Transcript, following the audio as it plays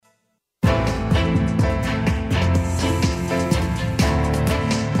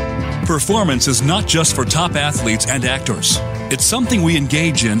Performance is not just for top athletes and actors. It's something we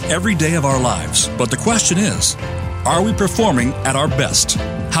engage in every day of our lives. But the question is, are we performing at our best?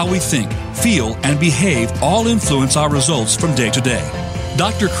 How we think, feel, and behave all influence our results from day to day.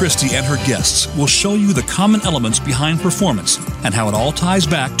 Dr. Kristy and her guests will show you the common elements behind performance and how it all ties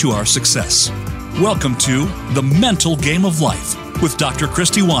back to our success. Welcome to The Mental Game of Life with Dr.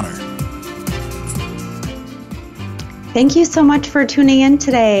 Kristy Warner. Thank you so much for tuning in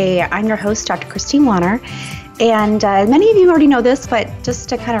today. I'm your host, Dr. Kristy Warner. And many of you already know this, but just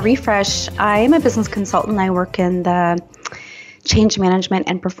to kind of refresh, I am a business consultant. I work in the change management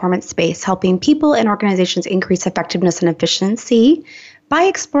and performance space, helping people and organizations increase effectiveness and efficiency by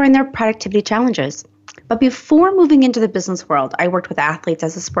exploring their productivity challenges. But before moving into the business world, I worked with athletes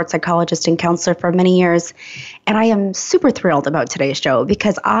as a sports psychologist and counselor for many years. And I am super thrilled about today's show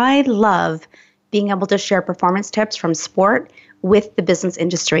because I love being able to share performance tips from sport with the business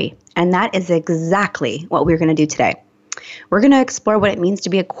industry. And that is exactly what we're going to do today. We're going to explore what it means to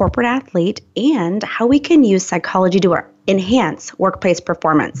be a corporate athlete and how we can use psychology to enhance workplace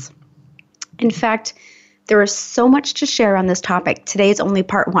performance. In fact, there is so much to share on this topic. Today is only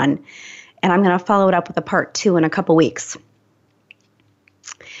part 1, and I'm going to follow it up with a part 2 in a couple weeks.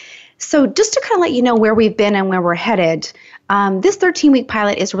 So just to kind of let you know where we've been and where we're headed, this 13-week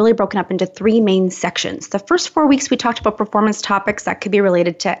pilot is really broken up into 3 main sections. The first 4 weeks, we talked about performance topics that could be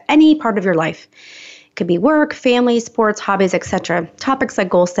related to any part of your life. It could be work, family, sports, hobbies, etc. Topics like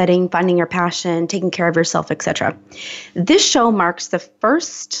goal setting, finding your passion, taking care of yourself, etc. This show marks the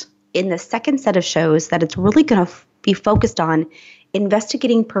first in the second set of shows that it's really going to be focused on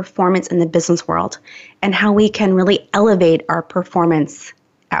investigating performance in the business world and how we can really elevate our performance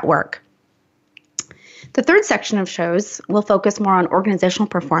at work. The third section of shows will focus more on organizational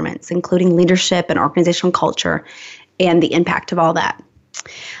performance, including leadership and organizational culture and the impact of all that.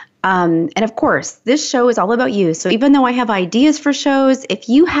 And of course, this show is all about you. So even though I have ideas for shows, if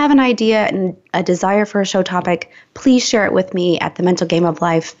you have an idea and a desire for a show topic, please share it with me at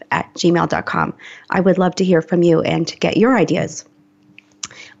thementalgameoflife@gmail.com. I would love to hear from you and to get your ideas.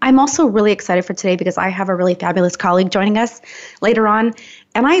 I'm also really excited for today because I have a really fabulous colleague joining us later on,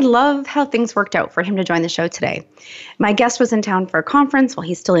 and I love how things worked out for him to join the show today. My guest was in town for a conference. Well,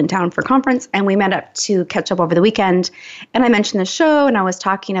 he's still in town for a conference, and we met up to catch up over the weekend, and I mentioned the show, and I was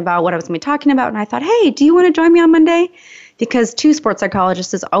talking about what I was going to be talking about, and I thought, hey, do you want to join me on Monday? Because 2 sports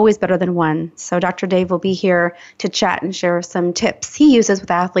psychologists is always better than 1. So Dr. Dave will be here to chat and share some tips he uses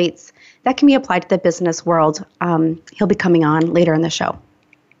with athletes that can be applied to the business world. He'll be coming on later in the show.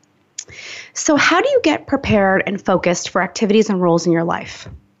 So how do you get prepared and focused for activities and roles in your life?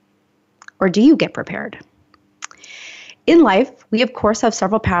 Or do you get prepared? In life, we of course have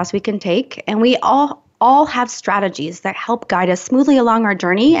several paths we can take, and we all have strategies that help guide us smoothly along our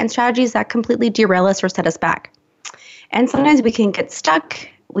journey and strategies that completely derail us or set us back. And sometimes we can get stuck,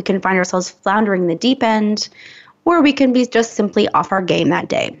 we can find ourselves floundering in the deep end, or we can be just simply off our game that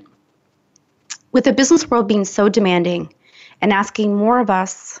day. With the business world being so demanding and asking more of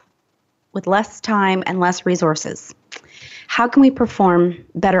us with less time and less resources, how can we perform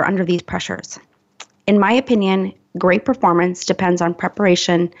better under these pressures? In my opinion, great performance depends on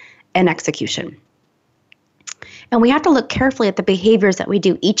preparation and execution. And we have to look carefully at the behaviors that we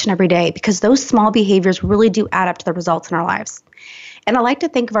do each and every day because those small behaviors really do add up to the results in our lives. And I like to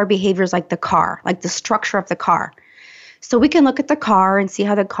think of our behaviors like the car, like the structure of the car. So we can look at the car and see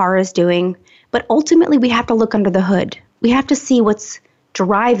how the car is doing, but ultimately we have to look under the hood. We have to see what's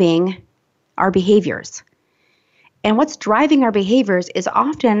driving our behaviors. And what's driving our behaviors is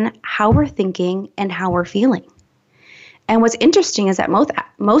often how we're thinking and how we're feeling. And what's interesting is that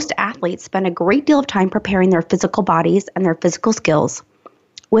most athletes spend a great deal of time preparing their physical bodies and their physical skills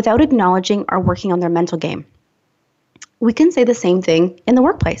without acknowledging or working on their mental game. We can say the same thing in the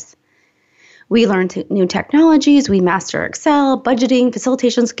workplace. We learn new technologies, we master Excel, budgeting,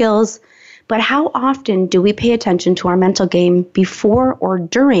 facilitation skills, but how often do we pay attention to our mental game before or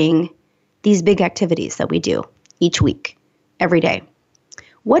during these big activities that we do each week, every day?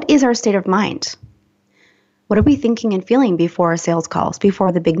 What is our state of mind? What are we thinking and feeling before our sales calls,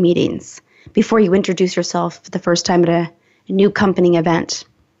 before the big meetings, before you introduce yourself for the first time at a new company event?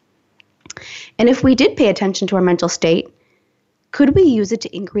 And if we did pay attention to our mental state, could we use it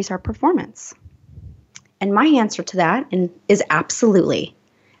to increase our performance? And my answer to that is absolutely.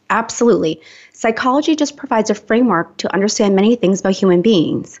 Absolutely. Psychology just provides a framework to understand many things about human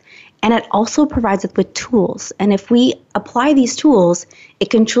beings. And it also provides us with tools. And if we apply these tools,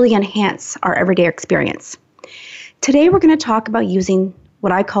 it can truly enhance our everyday experience. Today, we're going to talk about using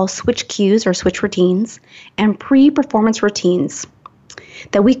what I call switch cues or switch routines and pre-performance routines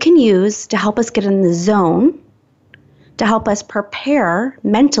that we can use to help us get in the zone, to help us prepare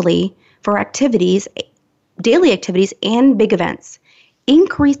mentally for activities, daily activities, and big events,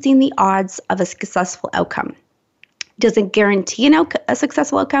 increasing the odds of a successful outcome. Doesn't guarantee a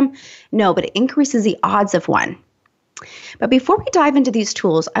successful outcome, no, but it increases the odds of one. But before we dive into these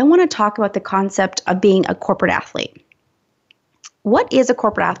tools, I want to talk about the concept of being a corporate athlete. What is a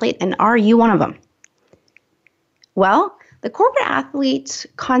corporate athlete, and are you one of them? Well, the corporate athlete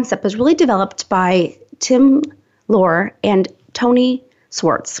concept was really developed by Tim Lohr and Tony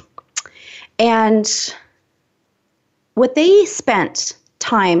Schwartz. And what they spent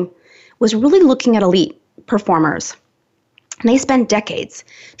time was really looking at elite performers. And they spent decades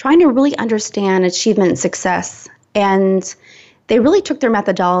trying to really understand achievement and success. And they really took their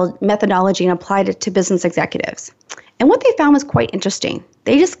methodology and applied it to business executives. And what they found was quite interesting.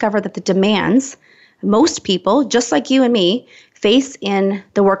 They discovered that the demands most people, just like you and me, face in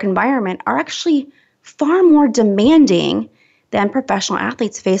the work environment are actually far more demanding than professional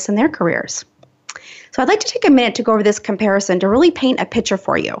athletes face in their careers. So I'd like to take a minute to go over this comparison to really paint a picture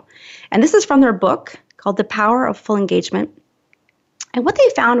for you. And this is from their book called The Power of Full Engagement. And what they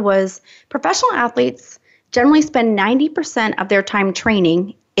found was professional athletes generally spend 90% of their time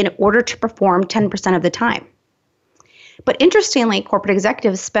training in order to perform 10% of the time. But interestingly, corporate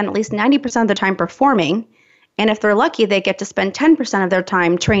executives spend at least 90% of their time performing, and if they're lucky, they get to spend 10% of their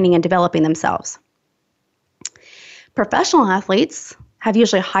time training and developing themselves. Professional athletes have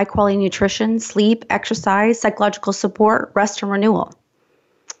usually high-quality nutrition, sleep, exercise, psychological support, rest, and renewal.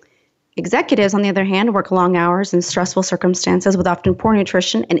 Executives, on the other hand, work long hours in stressful circumstances with often poor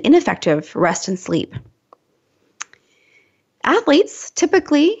nutrition and ineffective rest and sleep. Athletes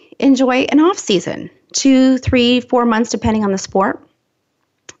typically enjoy an off-season, 2, 3, 4 months, depending on the sport.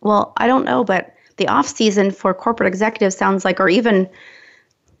 Well, I don't know, but the off-season for corporate executives sounds like, or even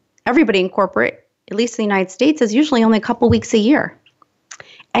everybody in corporate, at least in the United States, is usually only a couple weeks a year.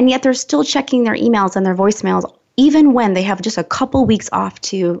 And yet they're still checking their emails and their voicemails, even when they have just a couple weeks off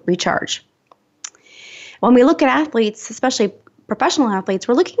to recharge. When we look at athletes, especially professional athletes,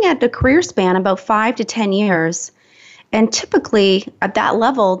 we're looking at a career span about 5 to 10 years. And typically, at that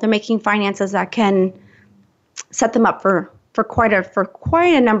level, they're making finances that can set them up for quite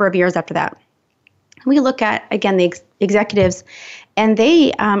a number of years after that. We look at, again, the executives, and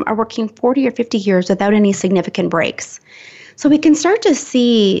they are working 40 or 50 years without any significant breaks. So we can start to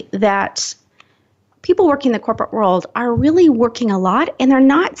see that people working in the corporate world are really working a lot, and they're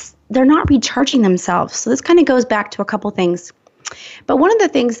not recharging themselves. So this kind of goes back to a couple things. But one of the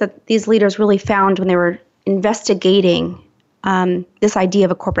things that these leaders really found when they were investigating this idea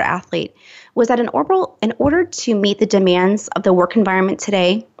of a corporate athlete was that in order to meet the demands of the work environment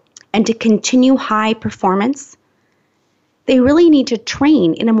today and to continue high performance, they really need to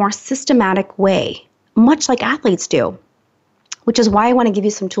train in a more systematic way, much like athletes do, which is why I want to give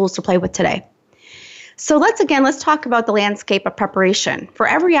you some tools to play with today. So let's talk about the landscape of preparation. For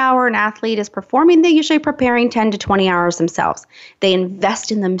every hour an athlete is performing, they're usually preparing 10 to 20 hours themselves. They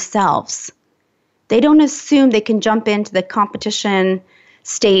invest in themselves. They don't assume they can jump into the competition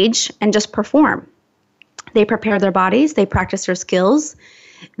stage and just perform. They prepare their bodies, they practice their skills,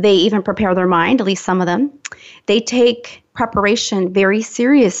 they even prepare their mind, at least some of them. They take preparation very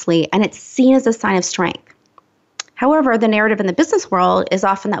seriously, and it's seen as a sign of strength. However, the narrative in the business world is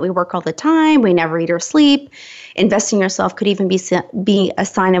often that we work all the time, we never eat or sleep. Investing in yourself could even be a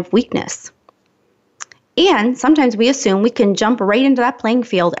sign of weakness. And sometimes we assume we can jump right into that playing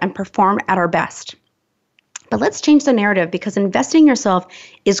field and perform at our best. But let's change the narrative, because investing in yourself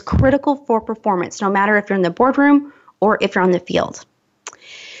is critical for performance, no matter if you're in the boardroom or if you're on the field.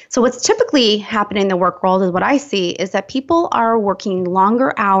 So what's typically happening in the work world is what I see is that people are working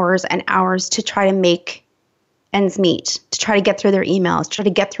longer hours and hours to try to make ends meet, to try to get through their emails, try to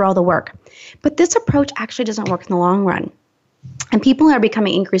get through all the work. But this approach actually doesn't work in the long run. And people are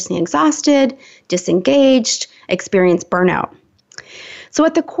becoming increasingly exhausted, disengaged, experience burnout. So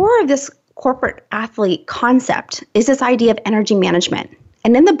at the core of this corporate athlete concept is this idea of energy management.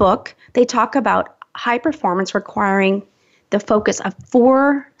 And in the book, they talk about high performance requiring the focus of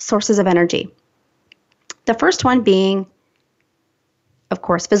 4 sources of energy. The first one being, of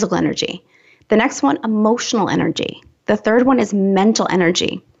course, physical energy. The next one, emotional energy. The third one is mental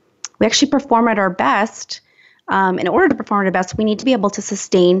energy. We actually perform at our best. In order to perform at our best, we need to be able to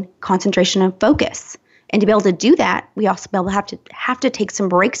sustain concentration and focus. And to be able to do that, we also have to take some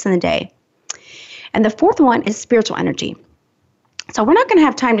breaks in the day. And the fourth one is spiritual energy. So we're not going to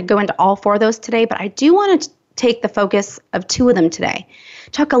have time to go into all 4 of those today, but I do want to take the focus of 2 of them today.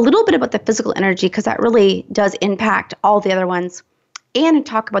 Talk a little bit about the physical energy, because that really does impact all the other ones. and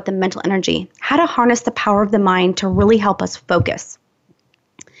talk about the mental energy, how to harness the power of the mind to really help us focus.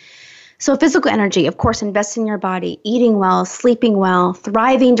 So physical energy, of course, invest in your body, eating well, sleeping well,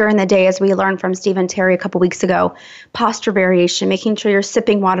 thriving during the day, as we learned from Stephen Terry a couple weeks ago, posture variation, making sure you're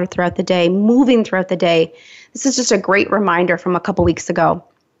sipping water throughout the day, moving throughout the day. This is just a great reminder from a couple weeks ago.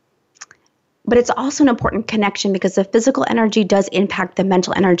 But it's also an important connection because the physical energy does impact the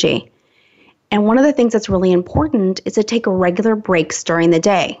mental energy. And one of the things that's really important is to take regular breaks during the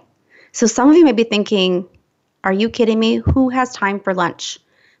day. So some of you may be thinking, are you kidding me? Who has time for lunch?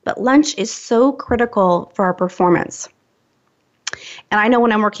 But lunch is so critical for our performance. And I know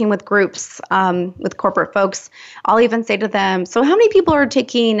when I'm working with groups, with corporate folks, I'll even say to them, so how many people are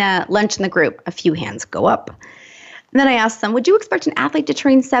taking lunch in the group? A few hands go up. And then I ask them, would you expect an athlete to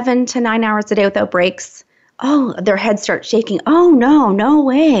train 7 to 9 hours a day without breaks? Oh, their heads start shaking. Oh, no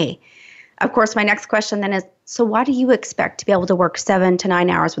way. Of course, my next question then is, so why do you expect to be able to work 7 to 9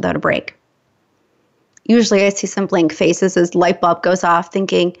 hours without a break? Usually I see some blank faces as light bulb goes off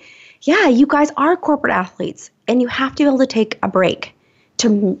thinking, yeah, you guys are corporate athletes and you have to be able to take a break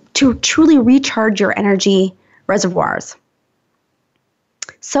to truly recharge your energy reservoirs.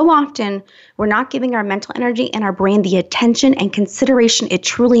 So often we're not giving our mental energy and our brain the attention and consideration it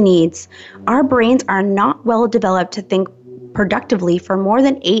truly needs. Our brains are not well developed to think productively for more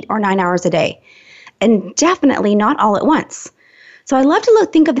than 8 or 9 hours a day, and definitely not all at once. So I love to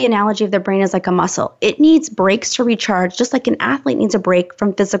think of the analogy of the brain as like a muscle. It needs breaks to recharge, just like an athlete needs a break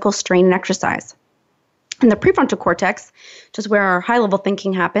from physical strain and exercise. And the prefrontal cortex, which is where our high-level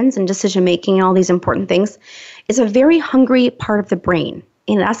thinking happens and decision-making and all these important things, is a very hungry part of the brain.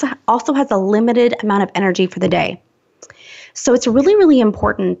 And it also has a limited amount of energy for the day. So it's really, really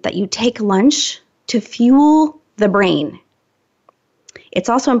important that you take lunch to fuel the brain. It's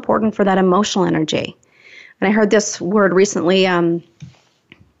also important for that emotional energy. And I heard this word recently,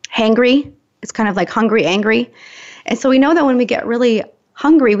 hangry. It's kind of like hungry, angry. And so we know that when we get really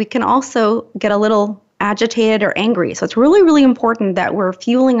hungry, we can also get a little agitated or angry. So it's really, really important that we're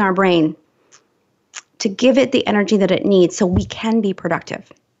fueling our brain to give it the energy that it needs so we can be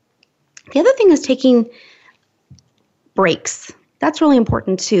productive. The other thing is taking breaks. That's really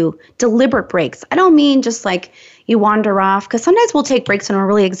important too. Deliberate breaks. I don't mean just like you wander off, because sometimes we'll take breaks when we're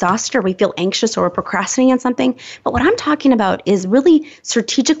really exhausted or we feel anxious or we're procrastinating on something. But what I'm talking about is really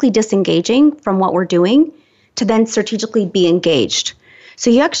strategically disengaging from what we're doing to then strategically be engaged. So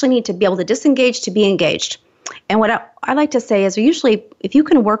you actually need to be able to disengage to be engaged. And what I like to say is usually if you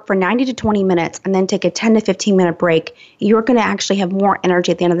can work for 90 to 20 minutes and then take a 10 to 15 minute break, you're going to actually have more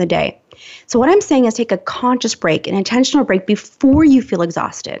energy at the end of the day. So what I'm saying is take a conscious break, an intentional break before you feel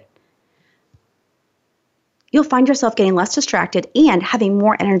exhausted. You'll find yourself getting less distracted and having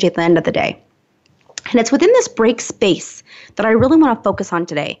more energy at the end of the day. And it's within this break space that I really want to focus on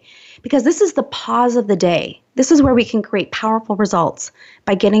today, because this is the pause of the day. This is where we can create powerful results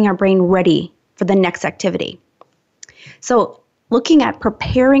by getting our brain ready for the next activity. So looking at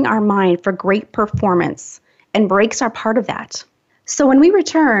preparing our mind for great performance, and breaks are part of that. So when we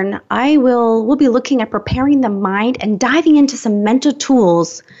return, we'll be looking at preparing the mind and diving into some mental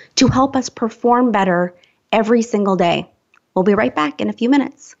tools to help us perform better every single day. We'll be right back in a few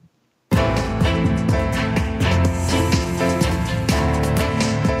minutes.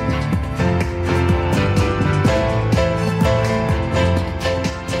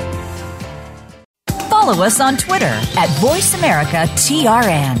 Follow us on Twitter at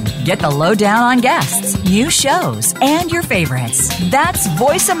VoiceAmericaTRN. Get the lowdown on guests, new shows, and your favorites. That's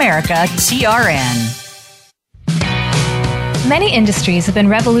VoiceAmericaTRN. Many industries have been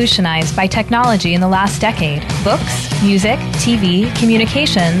revolutionized by technology in the last decade. Books, music, TV,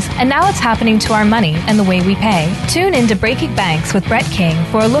 communications, and now it's happening to our money and the way we pay. Tune in to Breaking Banks with Brett King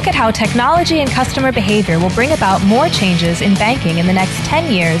for a look at how technology and customer behavior will bring about more changes in banking in the next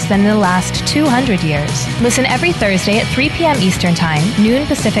 10 years than in the last 200 years. Listen every Thursday at 3 p.m. Eastern Time, noon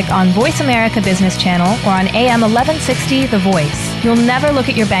Pacific on Voice America Business Channel or on AM 1160 The Voice. You'll never look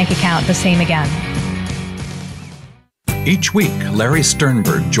at your bank account the same again. Each week, Larry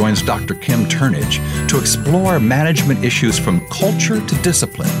Sternberg joins Dr. Kim Turnage to explore management issues from culture to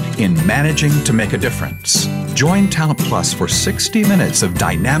discipline in Managing to Make a Difference. Join Talent Plus for 60 minutes of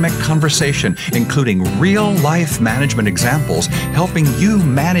dynamic conversation, including real-life management examples helping you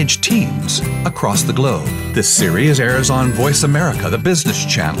manage teams across the globe. This series airs on Voice America, the Business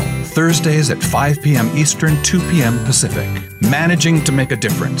Channel, Thursdays at 5 p.m. Eastern, 2 p.m. Pacific. Managing to Make a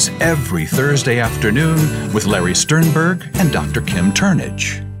Difference every Thursday afternoon with Larry Sternberg and Dr. Kim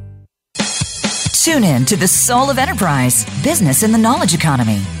Turnage. Tune in to The Soul of Enterprise, Business in the Knowledge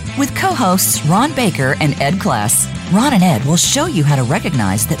Economy, with co-hosts Ron Baker and Ed Kless. Ron and Ed will show you how to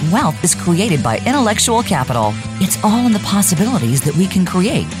recognize that wealth is created by intellectual capital. It's all in the possibilities that we can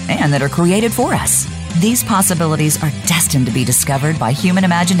create and that are created for us. These possibilities are destined to be discovered by human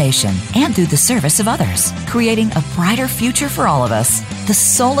imagination and through the service of others, creating a brighter future for all of us. The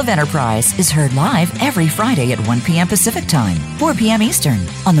Soul of Enterprise is heard live every Friday at 1 p.m. Pacific Time, 4 p.m. Eastern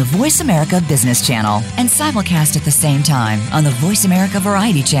on the Voice America Business Channel and simulcast at the same time on the Voice America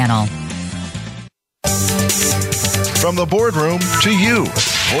Variety Channel. From the boardroom to you,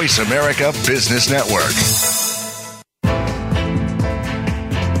 Voice America Business Network.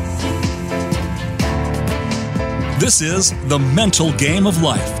 This is The Mental Game of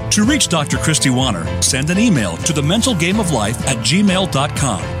Life. To reach Dr. Kristy Warner, send an email to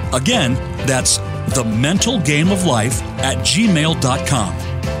thementalgameoflife@gmail.com. Again, that's thementalgameoflife@gmail.com.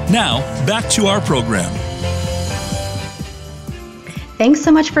 Now, back to our program. Thanks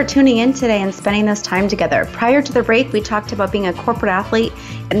so much for tuning in today and spending this time together. Prior to the break, we talked about being a corporate athlete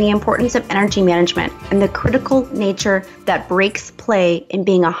and the importance of energy management and the critical nature that breaks play in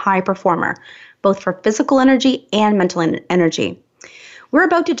being a high performer, both for physical energy and mental energy. We're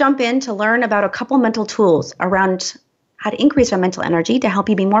about to jump in to learn about a couple mental tools around how to increase our mental energy to help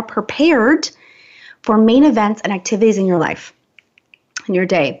you be more prepared for main events and activities in your life, in your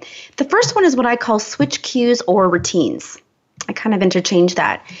day. The first one is what I call switch cues or routines. I kind of interchange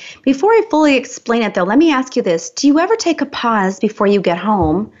that. Before I fully explain it, though, let me ask you this. Do you ever take a pause before you get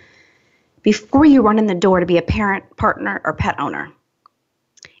home, before you run in the door to be a parent, partner, or pet owner?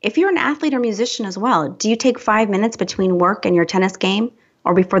 If you're an athlete or musician as well, do you take 5 minutes between work and your tennis game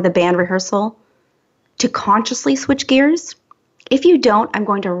or before the band rehearsal to consciously switch gears? If you don't, I'm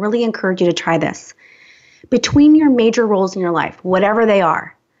going to really encourage you to try this. Between your major roles in your life, whatever they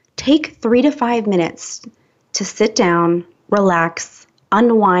are, take 3 to 5 minutes to sit down, relax,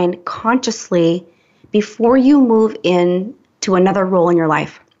 unwind consciously before you move in to another role in your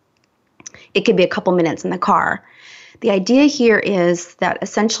life. It could be a couple minutes in the car. The idea here is that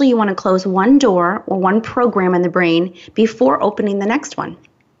essentially you want to close one door or one program in the brain before opening the next one.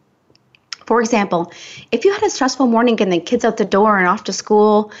 For example, if you had a stressful morning getting the kids out the door and off to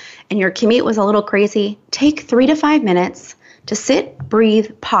school and your commute was a little crazy, take 3 to 5 minutes to sit,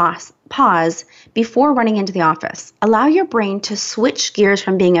 breathe, pause before running into the office. Allow your brain to switch gears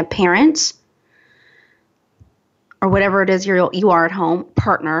from being a parent or whatever it is you are at home,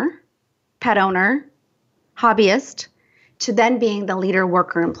 partner, pet owner, hobbyist, to then being the leader,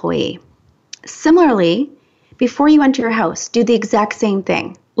 worker, employee. Similarly, before you enter your house, do the exact same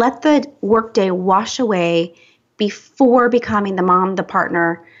thing. Let the workday wash away before becoming the mom, the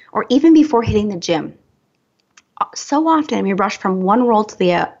partner, or even before hitting the gym. So often we rush from one role to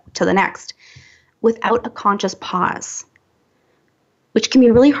the next without a conscious pause, which can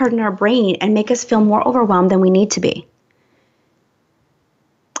be really hard in our brain and make us feel more overwhelmed than we need to be.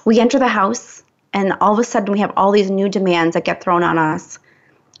 We enter the house and all of a sudden we have all these new demands that get thrown on us,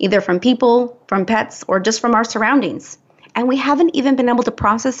 either from people, from pets, or just from our surroundings. And we haven't even been able to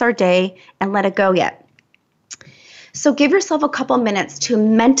process our day and let it go yet. So give yourself a couple minutes to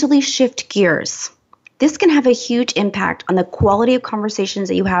mentally shift gears. This can have a huge impact on the quality of conversations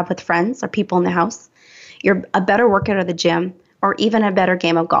that you have with friends or people in the house, a better workout at the gym, or even a better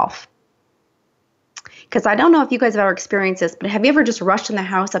game of golf. Because I don't know if you guys have ever experienced this, but have you ever just rushed in the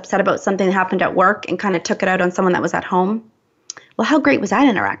house upset about something that happened at work and kind of took it out on someone that was at home? Well, how great was that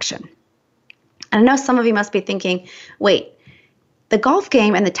interaction? And I know some of you must be thinking, wait, the golf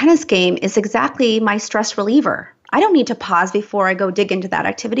game and the tennis game is exactly my stress reliever. I don't need to pause before I go dig into that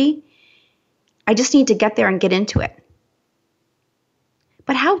activity. I just need to get there and get into it.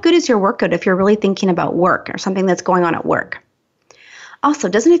 But how good is your workout if you're really thinking about work or something that's going on at work? Also,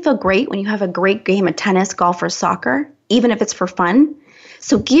 doesn't it feel great when you have a great game of tennis, golf, or soccer, even if it's for fun?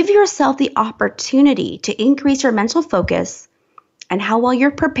 So give yourself the opportunity to increase your mental focus and how well you're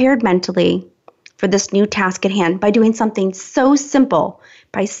prepared mentally for this new task at hand by doing something so simple,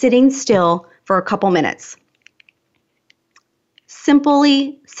 by sitting still for a couple minutes.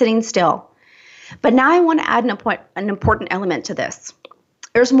 Simply sitting still. But now I want to add an important element to this.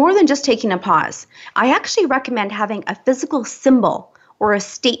 There's more than just taking a pause. I actually recommend having a physical symbol or a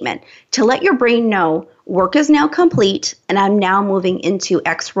statement to let your brain know work is now complete and I'm now moving into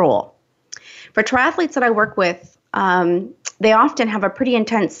X role. For triathletes that I work with, they often have a pretty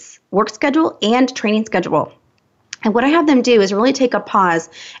intense work schedule and training schedule. And what I have them do is really take a pause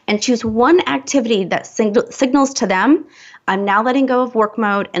and choose one activity that signals to them, I'm now letting go of work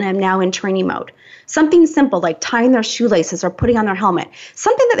mode and I'm now in training mode. Something simple like tying their shoelaces or putting on their helmet.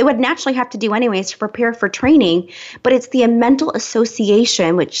 Something that they would naturally have to do anyways to prepare for training, but it's the mental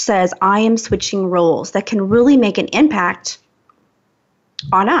association which says I am switching roles that can really make an impact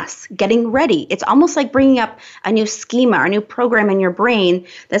on us getting ready. It's almost like bringing up a new schema or a new program in your brain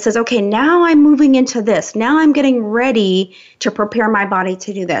that says, okay, now I'm moving into this. Now I'm getting ready to prepare my body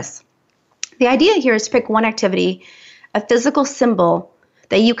to do this. The idea here is to pick one activity, a physical symbol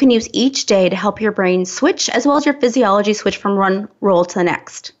that you can use each day to help your brain switch as well as your physiology switch from one role to the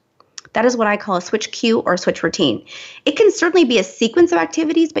next. That is what I call a switch cue or a switch routine. It can certainly be a sequence of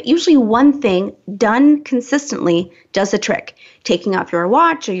activities, but usually one thing done consistently does the trick. Taking off your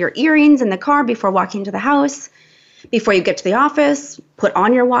watch or your earrings in the car before walking to the house, before you get to the office, put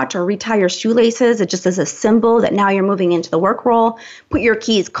on your watch or retie your shoelaces. It just is a symbol that now you're moving into the work role. Put your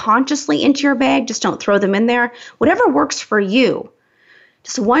keys consciously into your bag. Just don't throw them in there. Whatever works for you.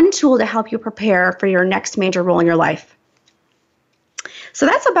 Just one tool to help you prepare for your next major role in your life. So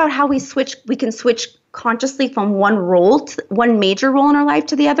that's about how we can switch consciously from one major role in our life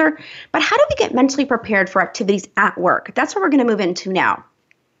to the other. But how do we get mentally prepared for activities at work? That's what we're going to move into now.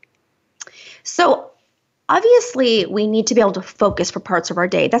 So obviously, we need to be able to focus for parts of our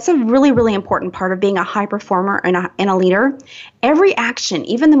day. That's a really, really important part of being a high performer and a leader. Every action,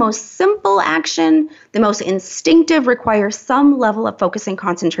 even the most simple action, the most instinctive, requires some level of focus and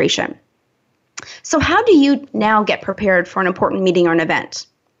concentration. So how do you now get prepared for an important meeting or an event?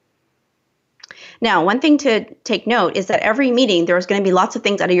 Now, one thing to take note is that every meeting, there's going to be lots of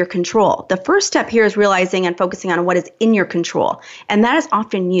things out of your control. The first step here is realizing and focusing on what is in your control. And that is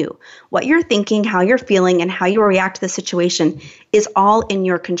often you. What you're thinking, how you're feeling, and how you react to the situation is all in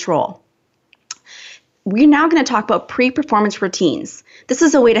your control. We're now going to talk about pre-performance routines. This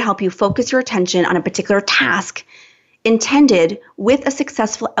is a way to help you focus your attention on a particular task intended with a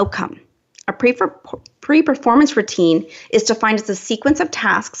successful outcome. A pre-performance routine is defined as a sequence of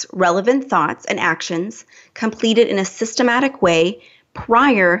tasks, relevant thoughts, and actions completed in a systematic way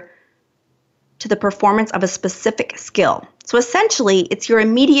prior to the performance of a specific skill. So essentially, it's your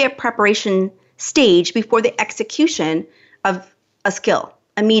immediate preparation stage before the execution of a skill,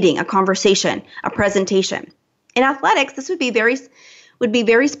 a meeting, a conversation, a presentation. In athletics, this would be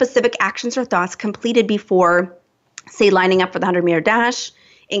very specific actions or thoughts completed before, say, lining up for the 100-meter dash,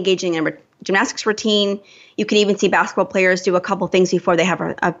 engaging in a gymnastics routine. You can even see basketball players do a couple things before they have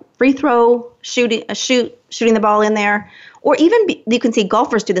a free throw, shooting the ball in there, or even you can see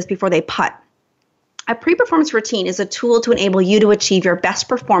golfers do this before they putt. A pre-performance routine is a tool to enable you to achieve your best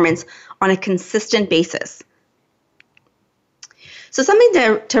performance on a consistent basis. So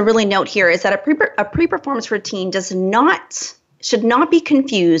something to really note here is that a pre-performance routine should not be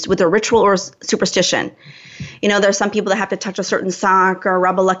confused with a ritual or superstition. You know, there's some people that have to touch a certain sock or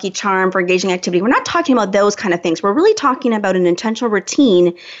rub a lucky charm for engaging activity. We're not talking about those kind of things. We're really talking about an intentional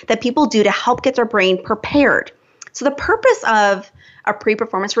routine that people do to help get their brain prepared. So the purpose of a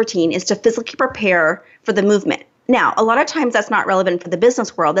pre-performance routine is to physically prepare for the movement. Now, a lot of times that's not relevant for the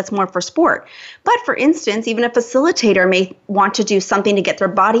business world. That's more for sport. But for instance, even a facilitator may want to do something to get their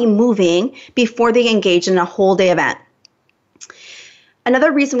body moving before they engage in a whole day event.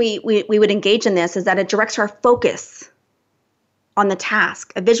 Another reason we would engage in this is that it directs our focus on the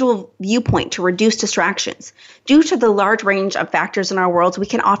task, a visual viewpoint to reduce distractions. Due to the large range of factors in our worlds, we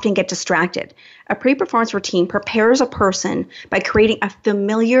can often get distracted. A pre-performance routine prepares a person by creating a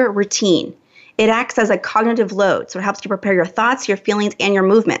familiar routine. It acts as a cognitive load, so it helps you prepare your thoughts, your feelings, and your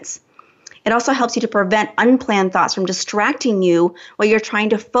movements. It also helps you to prevent unplanned thoughts from distracting you while you're trying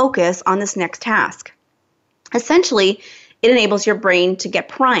to focus on this next task. Essentially, it enables your brain to get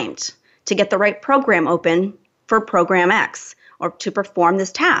primed, to get the right program open for program X or to perform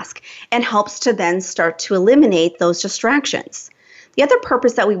this task, and helps to then start to eliminate those distractions. The other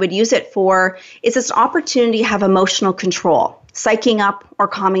purpose that we would use it for is this opportunity to have emotional control, psyching up or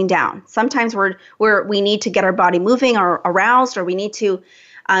calming down. Sometimes we need to get our body moving or aroused, or we need to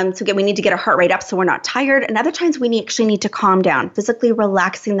get our heart rate up so we're not tired. And other times we actually need to calm down, physically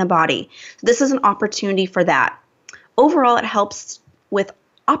relaxing the body. So this is an opportunity for that. Overall, it helps with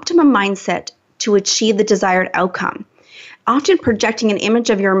optimum mindset to achieve the desired outcome. Often projecting an image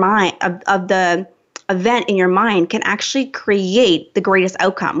of your mind, of the event in your mind, can actually create the greatest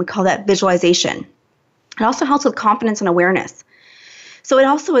outcome. We call that visualization. It also helps with confidence and awareness. So it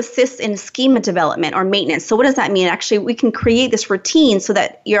also assists in schema development or maintenance. So what does that mean? Actually, we can create this routine so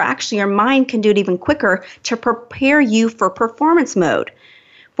that your mind can do it even quicker to prepare you for performance mode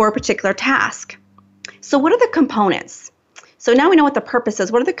for a particular task. So what are the components? So now we know what the purpose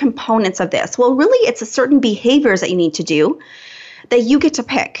is. What are the components of this? Well, really, it's a certain behaviors that you need to do that you get to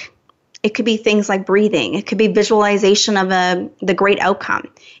pick. It could be things like breathing. It could be visualization of the great outcome.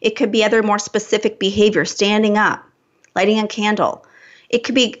 It could be other more specific behaviors, standing up, lighting a candle. It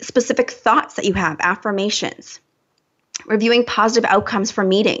could be specific thoughts that you have, affirmations, reviewing positive outcomes from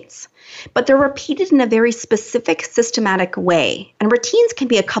meetings. But they're repeated in a very specific, systematic way. And routines can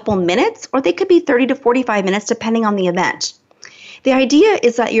be a couple minutes, or they could be 30 to 45 minutes, depending on the event. The idea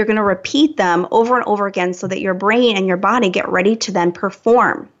is that you're going to repeat them over and over again so that your brain and your body get ready to then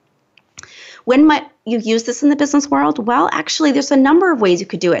perform. When might you use this in the business world? Well, actually, there's a number of ways you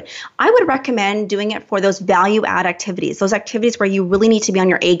could do it. I would recommend doing it for those value-add activities, those activities where you really need to be on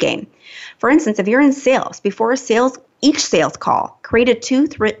your A game. For instance, if you're in sales, before each sales call, create a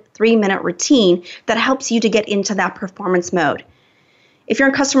 2-3 minute routine that helps you to get into that performance mode. If you're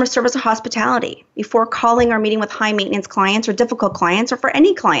in customer service or hospitality, before calling or meeting with high maintenance clients or difficult clients, or for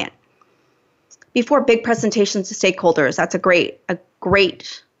any client, before big presentations to stakeholders, that's a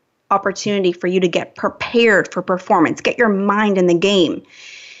great opportunity for you to get prepared for performance, get your mind in the game.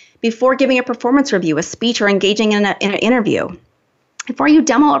 Before giving a performance review, a speech, or engaging in an interview. Before you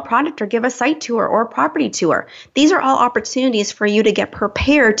demo a product or give a site tour or a property tour. These are all opportunities for you to get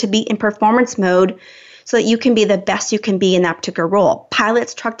prepared to be in performance mode so that you can be the best you can be in that particular role.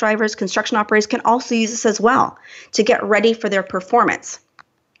 Pilots, truck drivers, construction operators can also use this as well to get ready for their performance.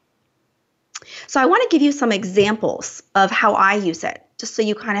 So I want to give you some examples of how I use it, just so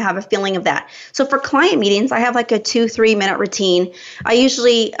you kind of have a feeling of that. So for client meetings, I have like a 2-3 minute routine. I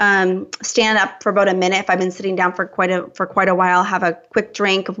usually stand up for about a minute if I've been sitting down for quite a while, have a quick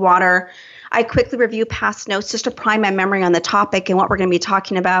drink of water. I quickly review past notes just to prime my memory on the topic and what we're going to be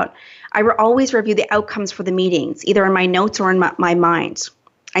talking about. I always review the outcomes for the meetings, either in my notes or in my mind.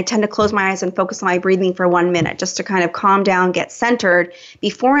 I tend to close my eyes and focus on my breathing for 1 minute just to kind of calm down, get centered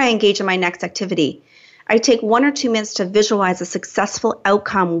before I engage in my next activity. I take 1 or 2 minutes to visualize a successful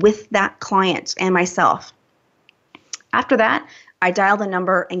outcome with that client and myself. After that, I dial the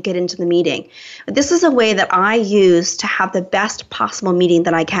number and get into the meeting. This is a way that I use to have the best possible meeting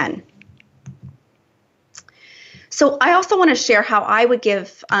that I can. So I also want to share how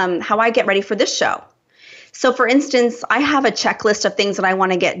I get ready for this show. So for instance, I have a checklist of things that I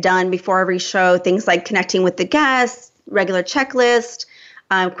want to get done before every show, things like connecting with the guests, regular checklist,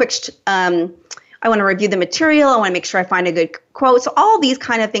 I want to review the material. I want to make sure I find a good quote. So all these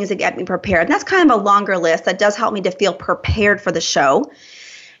kind of things that get me prepared. And that's kind of a longer list that does help me to feel prepared for the show.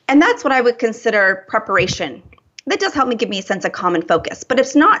 And that's what I would consider preparation. That does help me give me a sense of calm and focus. But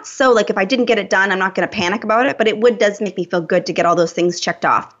it's not so like if I didn't get it done, I'm not going to panic about it. But it does make me feel good to get all those things checked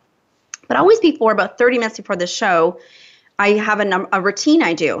off. But always before, about 30 minutes before the show, I have a routine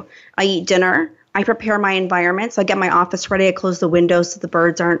I do. I eat dinner. I prepare my environment. So I get my office ready. I close the windows so the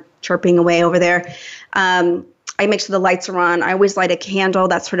birds aren't chirping away over there. I make sure the lights are on. I always light a candle.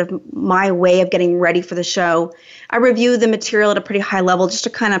 That's sort of my way of getting ready for the show. I review the material at a pretty high level just to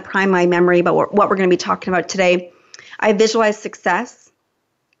kind of prime my memory about what we're going to be talking about today. I visualize success.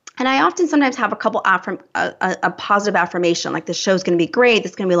 And I often sometimes have a couple a positive affirmation, like this show's going to be great.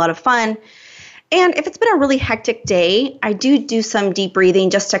 This is going to be a lot of fun. And if it's been a really hectic day, I do some deep breathing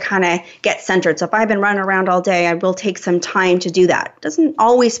just to kind of get centered. So if I've been running around all day, I will take some time to do that. It doesn't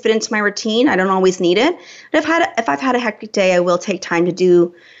always fit into my routine. I don't always need it. But if I've had a hectic day, I will take time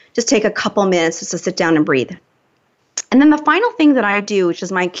to just take a couple minutes just to sit down and breathe. And then the final thing that I do, which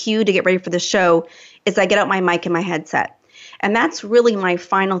is my cue to get ready for the show, is I get out my mic and my headset. And that's really my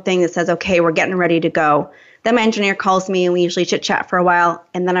final thing that says, okay, we're getting ready to go. Then my engineer calls me and we usually chit chat for a while,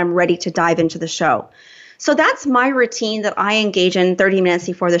 and then I'm ready to dive into the show. So that's my routine that I engage in 30 minutes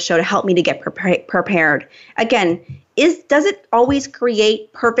before the show to help me to get prepared. Again, does it always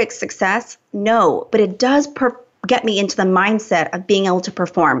create perfect success? No, but it does get me into the mindset of being able to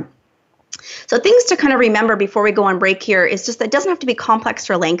perform. So things to kind of remember before we go on break here is just that it doesn't have to be complex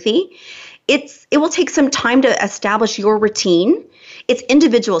or lengthy. It will take some time to establish your routine. It's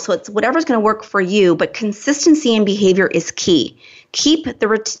individual, so it's whatever's going to work for you, but consistency in behavior is key. Keep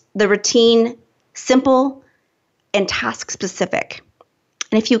the routine simple and task specific.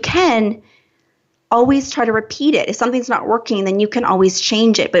 And if you can, always try to repeat it. If something's not working, then you can always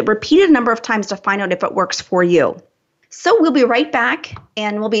change it, but repeat it a number of times to find out if it works for you. So we'll be right back,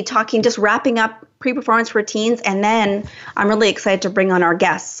 and we'll be talking, just wrapping up pre-performance routines, and then I'm really excited to bring on our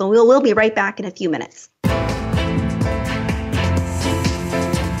guests. So we'll be right back in a few minutes.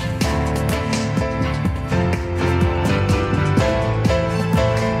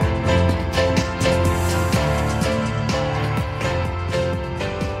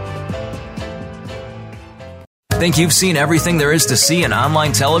 Think you've seen everything there is to see in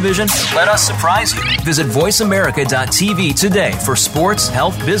online television? Let us surprise you. Visit voiceamerica.tv today for sports,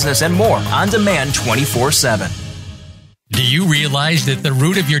 health, business, and more on demand 24/7. Do you realize that the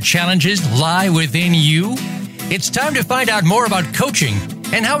root of your challenges lie within you? It's time to find out more about coaching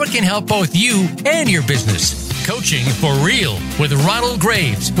and how it can help both you and your business. Coaching for Real with Ronald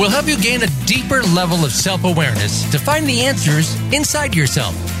Graves will help you gain a deeper level of self-awareness to find the answers inside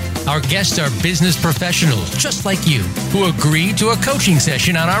yourself. Our guests are business professionals just like you who agree to a coaching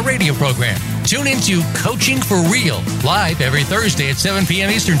session on our radio program. Tune into Coaching for Real live every Thursday at 7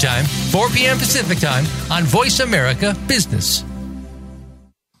 p.m. Eastern Time, 4 p.m. Pacific Time on Voice America Business.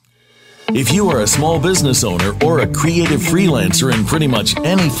 If you are a small business owner or a creative freelancer in pretty much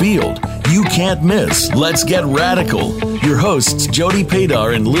any field, you can't miss Let's Get Radical. Your hosts, Jody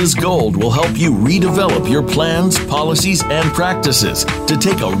Padar and Liz Gold, will help you redevelop your plans, policies, and practices to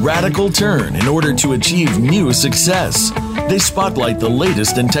take a radical turn in order to achieve new success. They spotlight the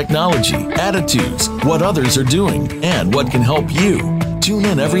latest in technology, attitudes, what others are doing, and what can help you. Tune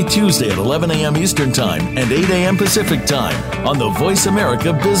in every Tuesday at 11 a.m. Eastern Time and 8 a.m. Pacific Time on the Voice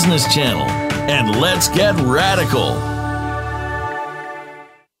America Business Channel. And let's get radical.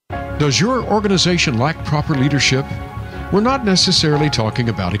 Does your organization lack proper leadership? We're not necessarily talking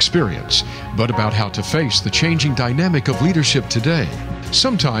about experience, but about how to face the changing dynamic of leadership today.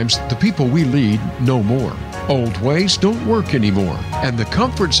 Sometimes the people we lead know more. Old ways don't work anymore, and the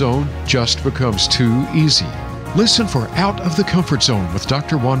comfort zone just becomes too easy. Listen for Out of the Comfort Zone with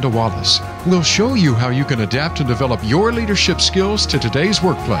Dr. Wanda Wallace. We'll show you how you can adapt and develop your leadership skills to today's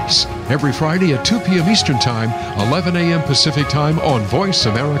workplace. Every Friday at 2 p.m. Eastern Time, 11 a.m. Pacific Time on Voice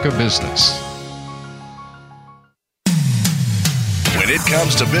America Business. When it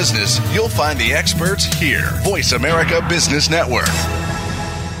comes to business, you'll find the experts here. Voice America Business Network.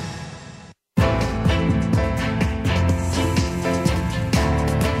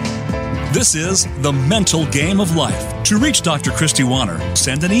 This is The Mental Game of Life. To reach Dr. Kristy Warner,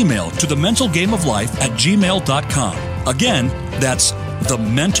 send an email to thementalgameoflife@gmail.com. Again, that's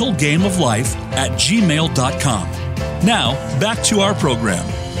thementalgameoflife@gmail.com. Now, back to our program.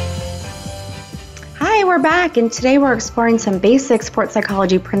 Hi, we're back, and today we're exploring some basic sports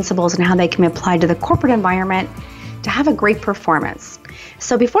psychology principles and how they can be applied to the corporate environment to have a great performance.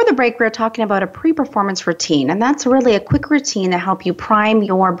 So before the break, we were talking about a pre-performance routine, and that's really a quick routine to help you prime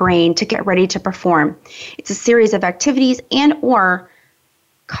your brain to get ready to perform. It's a series of activities and or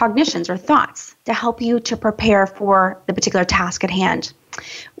cognitions or thoughts to help you to prepare for the particular task at hand.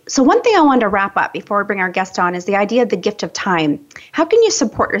 So one thing I wanted to wrap up before we bring our guest on is the idea of the gift of time. How can you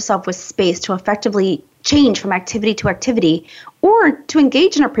support yourself with space to effectively change from activity to activity or to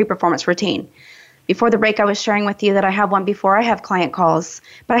engage in a pre-performance routine? Before the break, I was sharing with you that I have one before I have client calls,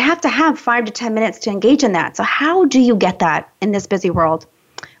 but I have to have 5 to 10 minutes to engage in that. So how do you get that in this busy world?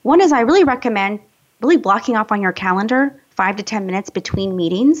 One is I really recommend really blocking off on your calendar 5 to 10 minutes between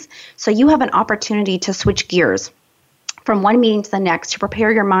meetings so you have an opportunity to switch gears from one meeting to the next to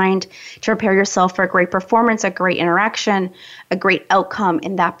prepare your mind, to prepare yourself for a great performance, a great interaction, a great outcome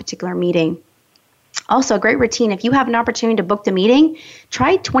in that particular meeting. Also, a great routine, if you have an opportunity to book the meeting,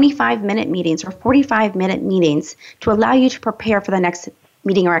 try 25-minute meetings or 45-minute meetings to allow you to prepare for the next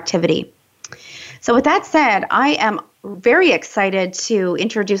meeting or activity. So with that said, I am very excited to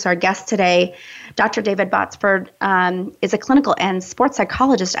introduce our guest today. Dr. David Botsford is a clinical and sports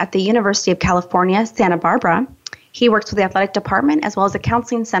psychologist at the University of California, Santa Barbara. He works with the athletic department as well as the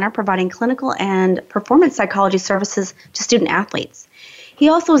counseling center, providing clinical and performance psychology services to student athletes. He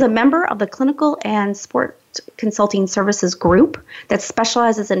also is a member of the Clinical and Sport Consulting Services group that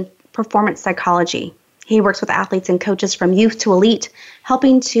specializes in performance psychology. He works with athletes and coaches from youth to elite,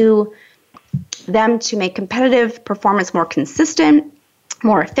 helping them to make competitive performance more consistent,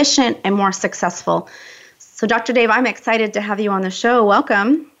 more efficient, and more successful. So, Dr. Dave, I'm excited to have you on the show.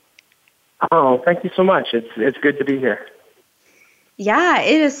 Welcome. Oh, thank you so much. It's good to be here. Yeah,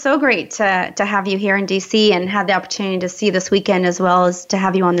 it is so great to have you here in DC and have the opportunity to see this weekend as well as to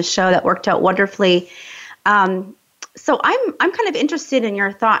have you on the show. That worked out wonderfully. So I'm kind of interested in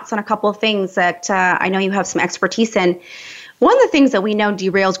your thoughts on a couple of things that I know you have some expertise in. One of the things that we know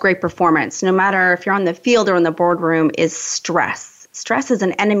derails great performance, no matter if you're on the field or in the boardroom, is stress. Stress is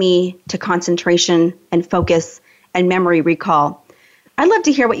an enemy to concentration and focus and memory recall. I'd love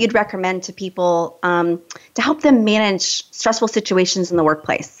to hear what you'd recommend to people to help them manage stressful situations in the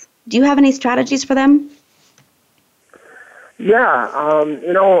workplace. Do you have any strategies for them? Yeah,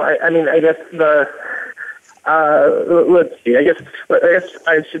 I guess Let's see. I guess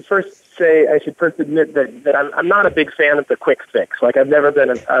I should first admit that I'm not a big fan of the quick fix. Like, I've never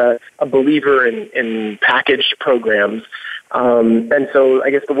been a believer in packaged programs. And so I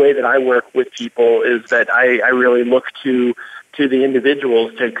guess the way that I work with people is that I really look to the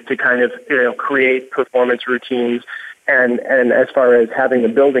individuals to kind of, create performance routines and as far as having the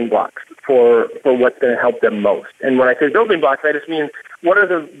building blocks for what's going to help them most. And when I say building blocks, I just mean what are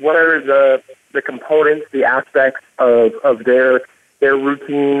the components, the aspects of their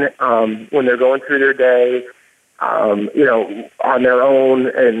routine when they're going through their day, on their own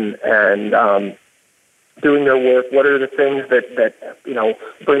and doing their work. What are the things that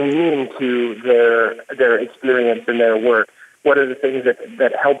bring meaning to their experience and their work? What are the things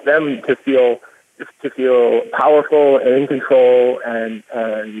that help them to feel powerful and in control and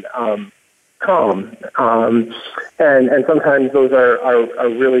calm? And sometimes those are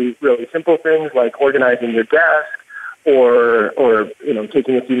really, really simple things, like organizing your desk or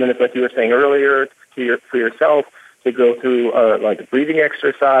taking a few minutes, like you were saying earlier, for yourself to go through like a breathing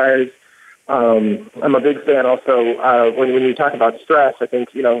exercise. I'm a big fan also when you talk about stress. I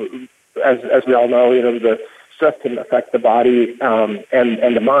think as we all know, the stress can affect the body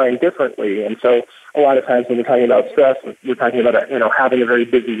and the mind differently. And so a lot of times when we're talking about stress, we're talking about having a very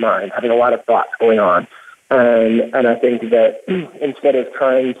busy mind, having a lot of thoughts going on. And I think that instead of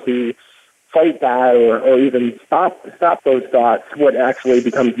trying to fight that or even stop those thoughts, what actually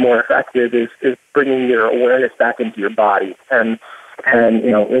becomes more effective is bringing your awareness back into your body and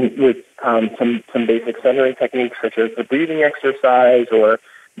with some basic centering techniques such as the breathing exercise or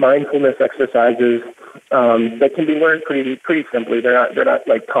mindfulness exercises that can be learned pretty simply. They're not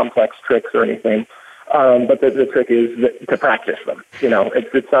like complex tricks or anything, but the trick is to practice them.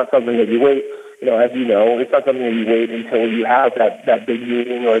 It's not something that you wait. As you know, it's not something that you wait until you have that big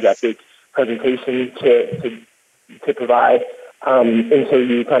meeting or that big presentation to provide until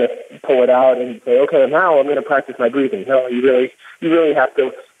you kind of pull it out and say, okay, now I'm going to practice my breathing. No, you really have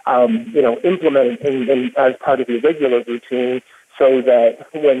to implement it as part of your regular routine, so that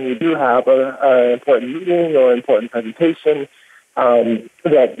when you do have an important meeting or important presentation,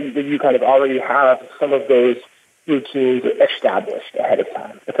 that you kind of already have some of those routines established ahead of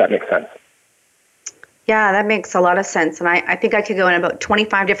time, if that makes sense. Yeah, that makes a lot of sense. And I think I could go in about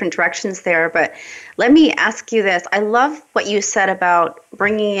 25 different directions there. But let me ask you this. I love what you said about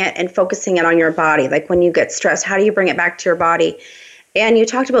bringing it and focusing it on your body. Like when you get stressed, how do you bring it back to your body? And you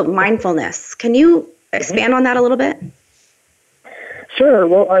talked about mindfulness. Can you expand on that a little bit? Sure.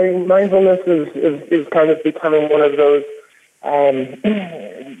 Well, mindfulness is kind of becoming one of those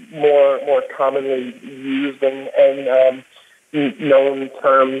more commonly used and known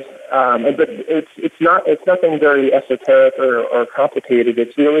terms, but it's nothing very esoteric or complicated.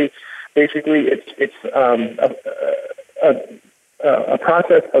 It's really basically it's a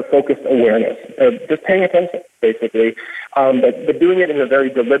process of focused awareness, just paying attention, basically, but doing it in a very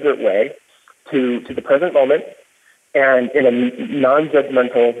deliberate way to the present moment and in a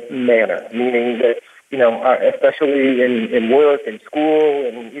non-judgmental manner, meaning that especially in work and school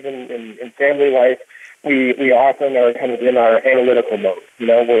and even in family life. We often are kind of in our analytical mode.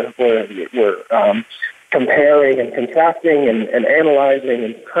 We're comparing and contrasting and analyzing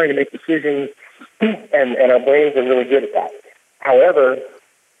and trying to make decisions, and our brains are really good at that. However,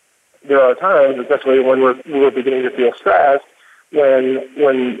 there are times, especially when we're beginning to feel stressed,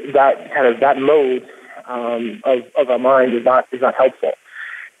 when that mode of our mind is not helpful.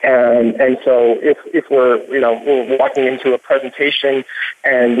 And so if we're walking into a presentation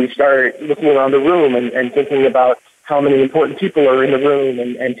and we start looking around the room and thinking about how many important people are in the room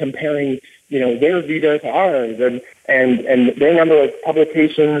and comparing, their vita to ours and their number of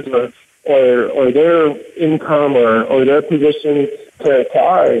publications or their income or their position to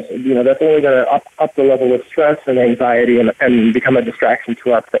ours, that's only going to up the level of stress and anxiety and become a distraction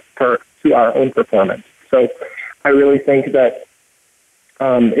to our own performance. So I really think that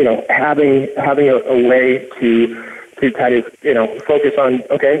having a way to kind of, focus on,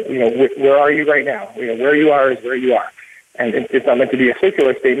 okay, where are you right now? Where you are is where you are. And it's not meant to be a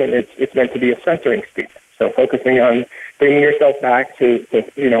circular statement. It's meant to be a centering statement. So focusing on bringing yourself back to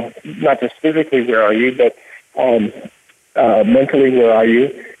not just physically where are you, but mentally where are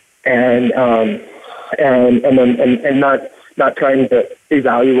you, and not trying to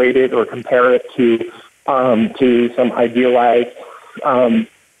evaluate it or compare it to some idealized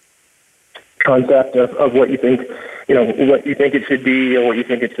concept of what you think, what you think it should be or what you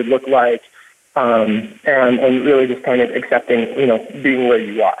think it should look like, and really just kind of accepting, being where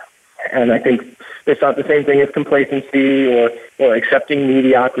you are. And I think it's not the same thing as complacency or accepting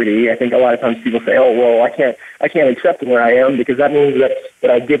mediocrity. I think a lot of times people say, "Oh, well, I can't accept where I am because that means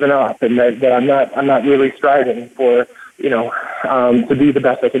that I've given up and that I'm not really striving for to be the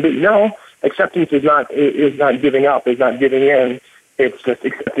best I can be." No, acceptance is not giving up, is not giving in. It's just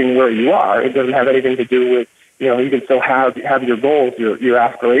accepting where you are. It doesn't have anything to do with you can still have your goals, your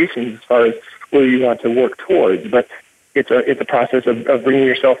aspirations as far as where you want to work towards, but it's a process of bringing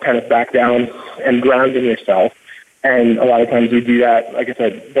yourself kind of back down and grounding yourself. And a lot of times we do that, like I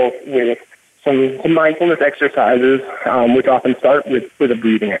said, both with some mindfulness exercises, which often start with a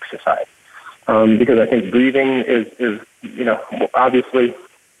breathing exercise. Because I think breathing is obviously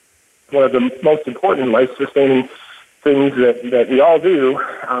one of the most important life-sustaining things that we all do.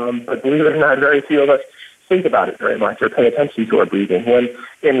 But believe it or not, very few of us think about it very much or pay attention to our breathing, when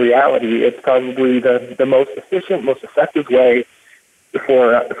in reality it's probably the most efficient, most effective way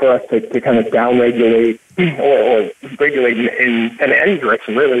for us to kind of down-regulate or regulate in any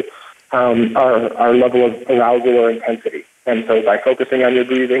direction, really, our level of arousal or intensity. And so by focusing on your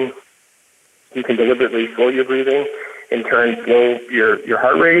breathing, you can deliberately slow your breathing, in turn slow your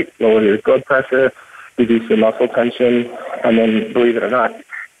heart rate, lower your blood pressure, reduce your muscle tension, and then, believe it or not,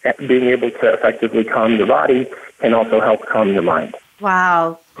 being able to effectively calm your body can also help calm your mind.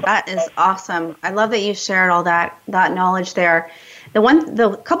 Wow, that is awesome. I love that you shared all that knowledge there.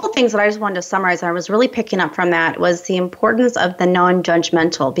 The couple things that I just wanted to summarize, and I was really picking up from that, was the importance of the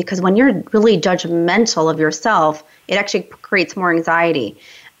non-judgmental, because when you're really judgmental of yourself, it actually creates more anxiety,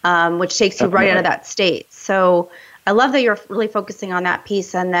 which takes you right out of that state. So I love that you're really focusing on that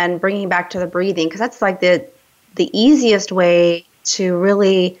piece and then bringing back to the breathing, because that's like the easiest way to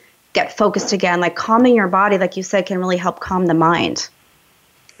really get focused again. Like calming your body, like you said, can really help calm the mind.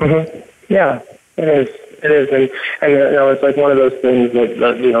 Mm-hmm. Yeah, it is. And it's like one of those things that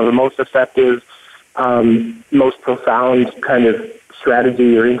the most effective, most profound kind of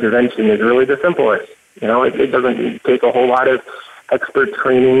strategy or intervention is really the simplest. It doesn't take a whole lot of expert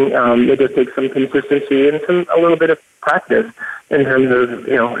training. It just takes some consistency and a little bit of practice in terms of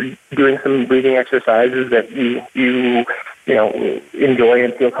doing some breathing exercises that you enjoy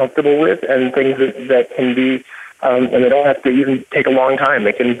and feel comfortable with, and things that can be, and they don't have to even take a long time.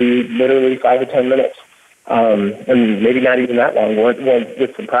 It can be literally 5 or 10 minutes, and maybe not even that long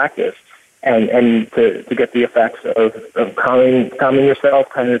with some practice, and to get the effects of calming yourself,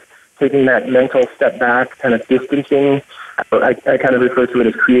 kind of taking that mental step back, kind of distancing. I kind of refer to it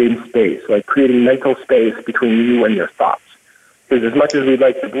as creating space, like creating mental space between you and your thoughts. Because as much as we'd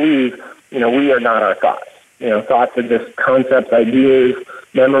like to believe, we are not our thoughts. Thoughts are just concepts, ideas,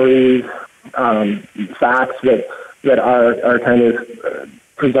 memories, facts that are kind of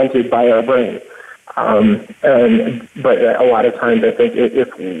presented by our brain. But a lot of times, I think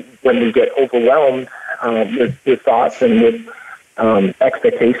when we get overwhelmed with thoughts and with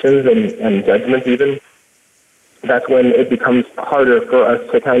expectations and judgments, even, that's when it becomes harder for us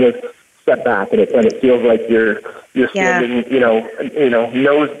to kind of step back, and it feels like you're standing,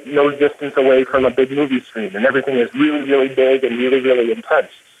 nose distance away from a big movie screen, and everything is really, really big and really, really intense.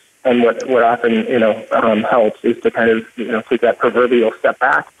 And what often helps is to kind of take that proverbial step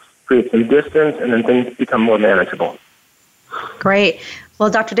back, create some distance, and then things become more manageable. Great. Well,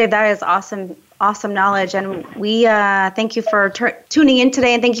 Dr. Dave, that is awesome knowledge, and we thank you for tuning in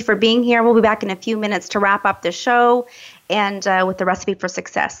today, and thank you for being here. We'll be back in a few minutes to wrap up the show and with the recipe for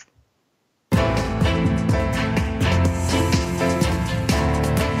success.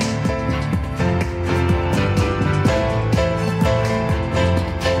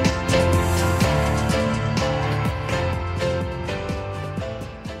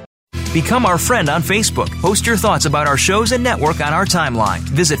 Become our friend on Facebook. Post your thoughts about our shows and network on our timeline.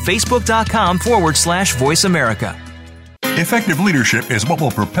 Visit facebook.com/Voice America. Effective leadership is what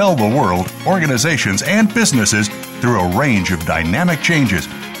will propel the world, organizations, and businesses through a range of dynamic changes.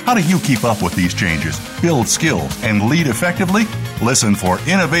 How do you keep up with these changes, build skills, and lead effectively? Listen for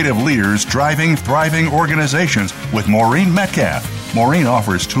Innovative Leaders Driving Thriving Organizations with Maureen Metcalf. Maureen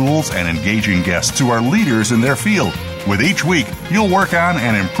offers tools and engaging guests who are leaders in their field. With each week, you'll work on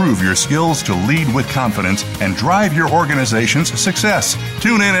and improve your skills to lead with confidence and drive your organization's success.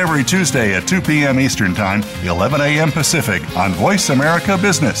 Tune in every Tuesday at 2 p.m. Eastern Time, 11 a.m. Pacific on Voice America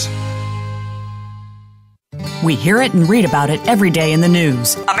Business. We hear it and read about it every day in the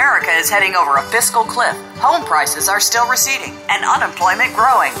news. America is heading over a fiscal cliff. Home prices are still receding and unemployment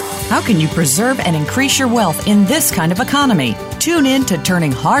growing. How can you preserve and increase your wealth in this kind of economy? Tune in to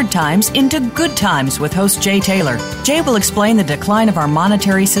Turning Hard Times into Good Times with host Jay Taylor. Jay will explain the decline of our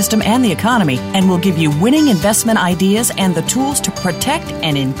monetary system and the economy, and will give you winning investment ideas and the tools to protect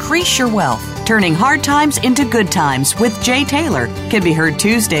and increase your wealth. Turning Hard Times into Good Times with Jay Taylor can be heard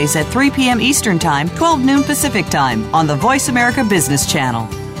Tuesdays at 3 p.m. Eastern Time, 12 noon Pacific Time on the Voice America Business Channel.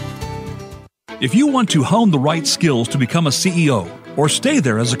 If you want to hone the right skills to become a CEO or stay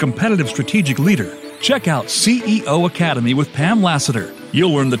there as a competitive strategic leader, check out CEO Academy with Pam Lassiter.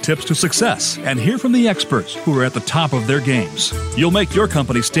 You'll learn the tips to success and hear from the experts who are at the top of their games. You'll make your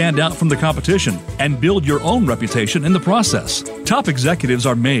company stand out from the competition and build your own reputation in the process. Top executives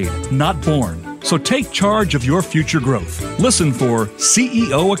are made, not born. So take charge of your future growth. Listen for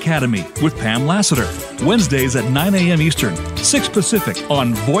CEO Academy with Pam Lassiter. Wednesdays at 9 a.m. Eastern, 6 Pacific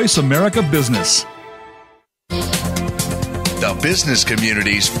on Voice America Business. The business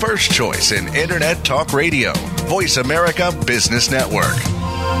community's first choice in Internet Talk Radio. Voice America Business Network.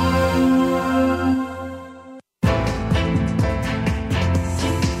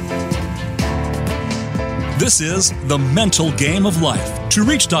 This is The Mental Game of Life. To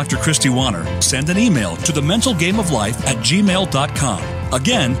reach Dr. Kristy Warner, send an email to thementalgameoflife@gmail.com.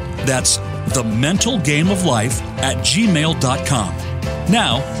 Again, that's thementalgameoflife@gmail.com.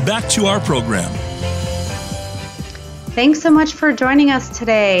 Now, back to our program. Thanks so much for joining us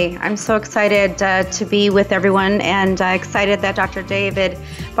today. I'm so excited to be with everyone, and excited that Dr. David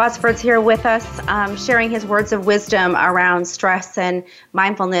Botsford's here with us, sharing his words of wisdom around stress and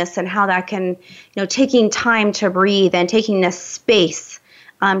mindfulness, and how that can, taking time to breathe and taking this space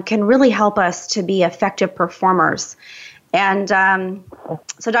can really help us to be effective performers. And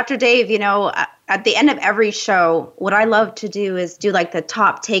so Dr. Dave, at the end of every show, what I love to do is do like the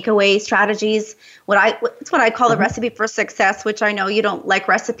top takeaway strategies. It's what I call the recipe for success, which I know you don't like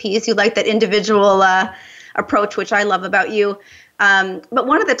recipes. You like that individual approach, which I love about you. But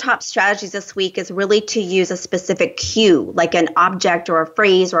one of the top strategies this week is really to use a specific cue, like an object or a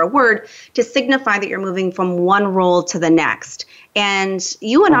phrase or a word, to signify that you're moving from one role to the next. And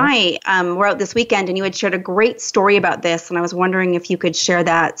you and I were out this weekend, and you had shared a great story about this. And I was wondering if you could share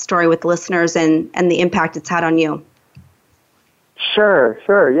that story with the listeners and the impact it's had on you. Sure,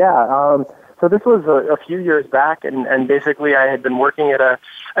 yeah. So this was a few years back, and basically I had been working at a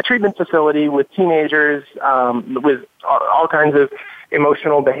treatment facility with teenagers with all kinds of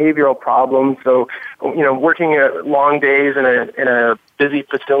emotional behavioral problems. So, working long days in a busy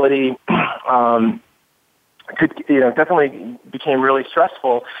facility definitely became really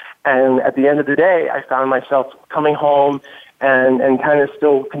stressful. And at the end of the day, I found myself coming home and kind of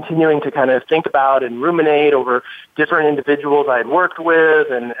still continuing to kind of think about and ruminate over different individuals I had worked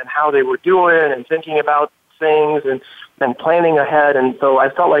with and how they were doing, and thinking about things and planning ahead. And so I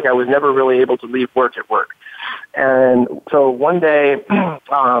felt like I was never really able to leave work at work. And so one day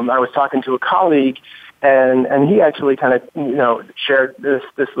I was talking to a colleague, and he actually kind of, shared this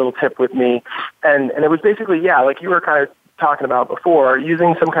little tip with me. And it was basically, like you were kind of talking about before,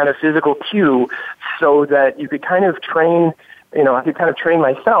 using some kind of physical cue so that you could kind of train, I could kind of train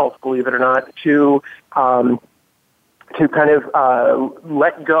myself, believe it or not, to kind of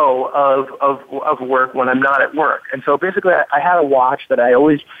let go of work when I'm not at work. And so basically I had a watch that I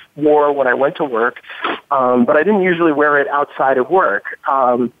always wore when I went to work, but I didn't usually wear it outside of work.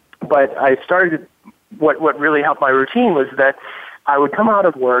 But I started, what really helped my routine was that I would come out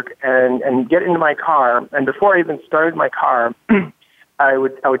of work and get into my car, and before I even started my car, I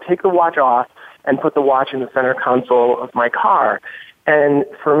would take the watch off and put the watch in the center console of my car. And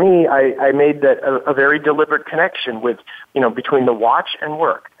for me, I made that a very deliberate connection with, between the watch and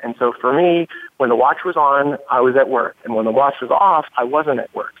work. And so for me, when the watch was on, I was at work, and when the watch was off, I wasn't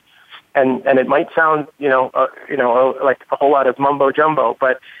at work. And it might sound, like a whole lot of mumbo jumbo,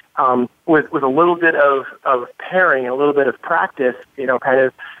 but with a little bit of pairing, a little bit of practice, kind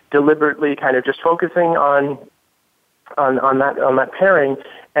of deliberately, kind of just focusing on that pairing,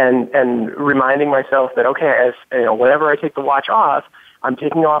 and reminding myself that, okay, as whenever I take the watch off, I'm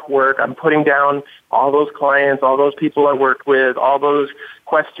taking off work. I'm putting down all those clients, all those people I worked with, all those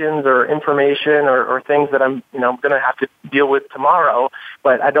questions or information or things that I'm, going to have to deal with tomorrow,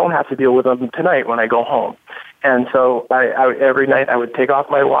 but I don't have to deal with them tonight when I go home. And so I every night I would take off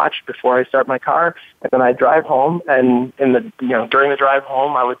my watch before I start my car, and then I'd drive home. And during the drive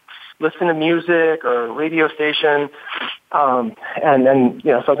home, I would listen to music or a radio station, and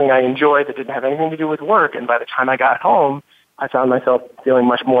something I enjoyed that didn't have anything to do with work. And by the time I got home, I found myself feeling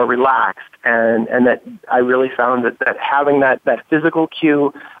much more relaxed, and that I really found that having that physical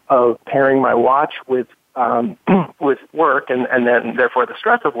cue of pairing my watch with with work, and then therefore the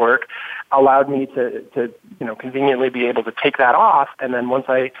stress of work allowed me to conveniently be able to take that off. And then once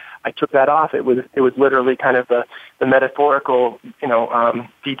I took that off, it was literally kind of the metaphorical,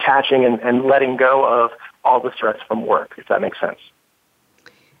 detaching and letting go of all the stress from work, if that makes sense.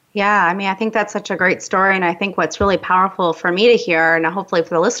 Yeah, I mean, I think that's such a great story. And I think what's really powerful for me to hear, and hopefully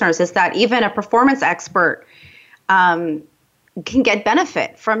for the listeners, is that even a performance expert can get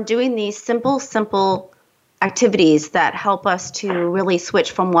benefit from doing these simple activities that help us to really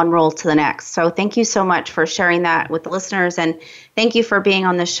switch from one role to the next. So thank you so much for sharing that with the listeners, and thank you for being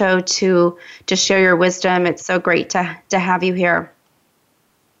on the show to share your wisdom. It's so great to have you here.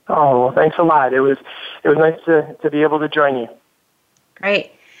 Oh, well, thanks a lot. It was nice to be able to join you.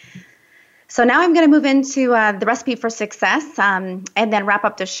 Great. So now I'm going to move into the recipe for success, and then wrap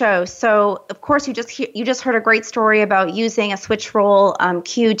up the show. So of course you just heard a great story about using a switch role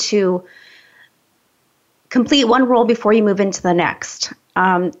cue to complete one role before you move into the next.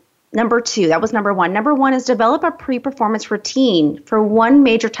 Number two, that was number one. Number one is develop a pre-performance routine for one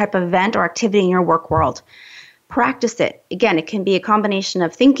major type of event or activity in your work world. Practice it. Again, it can be a combination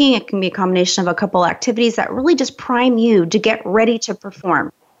of thinking. It can be a combination of a couple activities that really just prime you to get ready to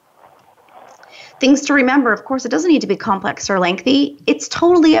perform. Things to remember, of course, it doesn't need to be complex or lengthy. It's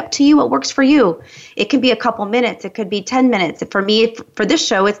totally up to you what works for you. It can be a couple minutes. It could be 10 minutes. For me, for this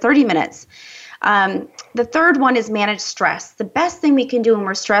show, it's 30 minutes. The third one is manage stress. The best thing we can do when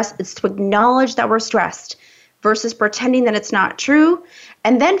we're stressed is to acknowledge that we're stressed versus pretending that it's not true,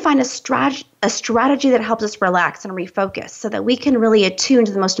 and then find a strategy that helps us relax and refocus so that we can really attune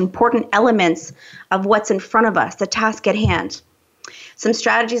to the most important elements of what's in front of us, the task at hand. Some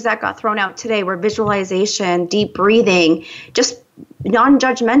strategies that got thrown out today were visualization, deep breathing, just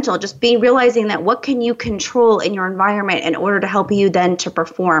non-judgmental, just realizing that what can you control in your environment in order to help you then to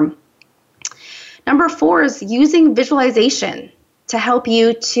perform. Number 4 is using visualization to help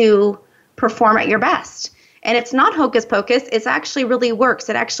you to perform at your best. And it's not hocus pocus. It actually really works.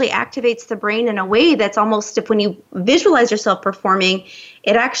 It actually activates the brain in a way that's almost, if when you visualize yourself performing,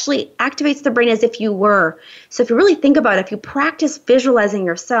 it actually activates the brain as if you were. So if you really think about it, if you practice visualizing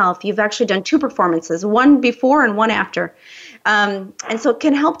yourself, you've actually done 2 performances, one before and one after. And so it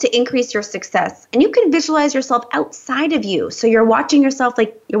can help to increase your success. And you can visualize yourself outside of you. So you're watching yourself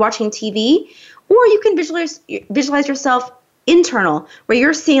like you're watching TV, or you can visualize yourself internal, where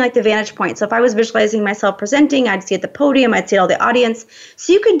you're seeing like the vantage point. So if I was visualizing myself presenting, I'd see at the podium, I'd see all the audience.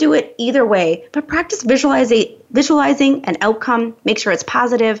 So you can do it either way, but practice visualizing an outcome, make sure it's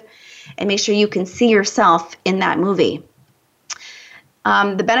positive, and make sure you can see yourself in that movie.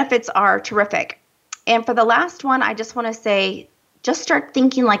 The benefits are terrific. And for the last one, I just want to say, just start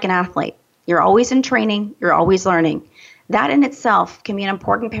thinking like an athlete. You're always in training, you're always learning. That in itself can be an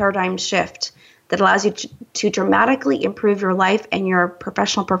important paradigm shift that allows you to dramatically improve your life and your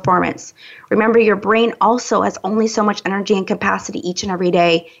professional performance. Remember, your brain also has only so much energy and capacity each and every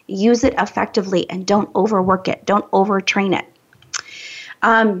day. Use it effectively and don't overwork it. Don't overtrain it.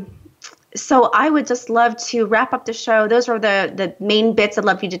 So I would just love to wrap up the show. Those are the main bits I'd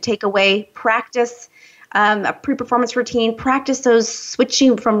love you to take away. Practice a pre-performance routine. Practice those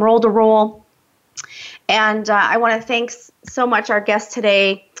switching from role to role. And I want to thank so much our guest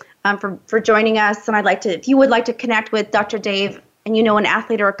today, for joining us. And if you would like to connect with Dr. Dave, and you know an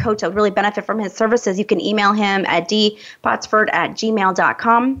athlete or a coach that would really benefit from his services, you can email him at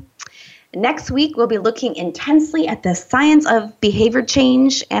dbotsford@gmail.com. Next week, we'll be looking intensely at the science of behavior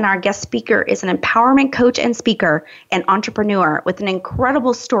change, and our guest speaker is an empowerment coach and speaker and entrepreneur with an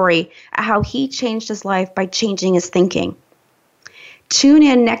incredible story of how he changed his life by changing his thinking. Tune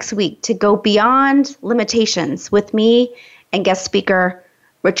in next week to go beyond limitations with me and guest speaker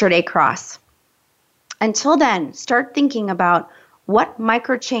Richard A. Cross. Until then, start thinking about what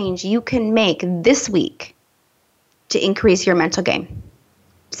micro change you can make this week to increase your mental game.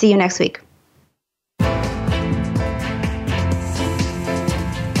 See you next week.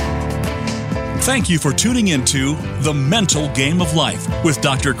 Thank you for tuning into The Mental Game of Life with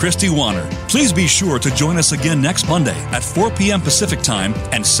Dr. Kristy Warner. Please be sure to join us again next Monday at 4 p.m. Pacific Time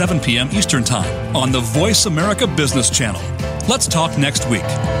and 7 p.m. Eastern Time on the Voice America Business Channel. Let's talk next week.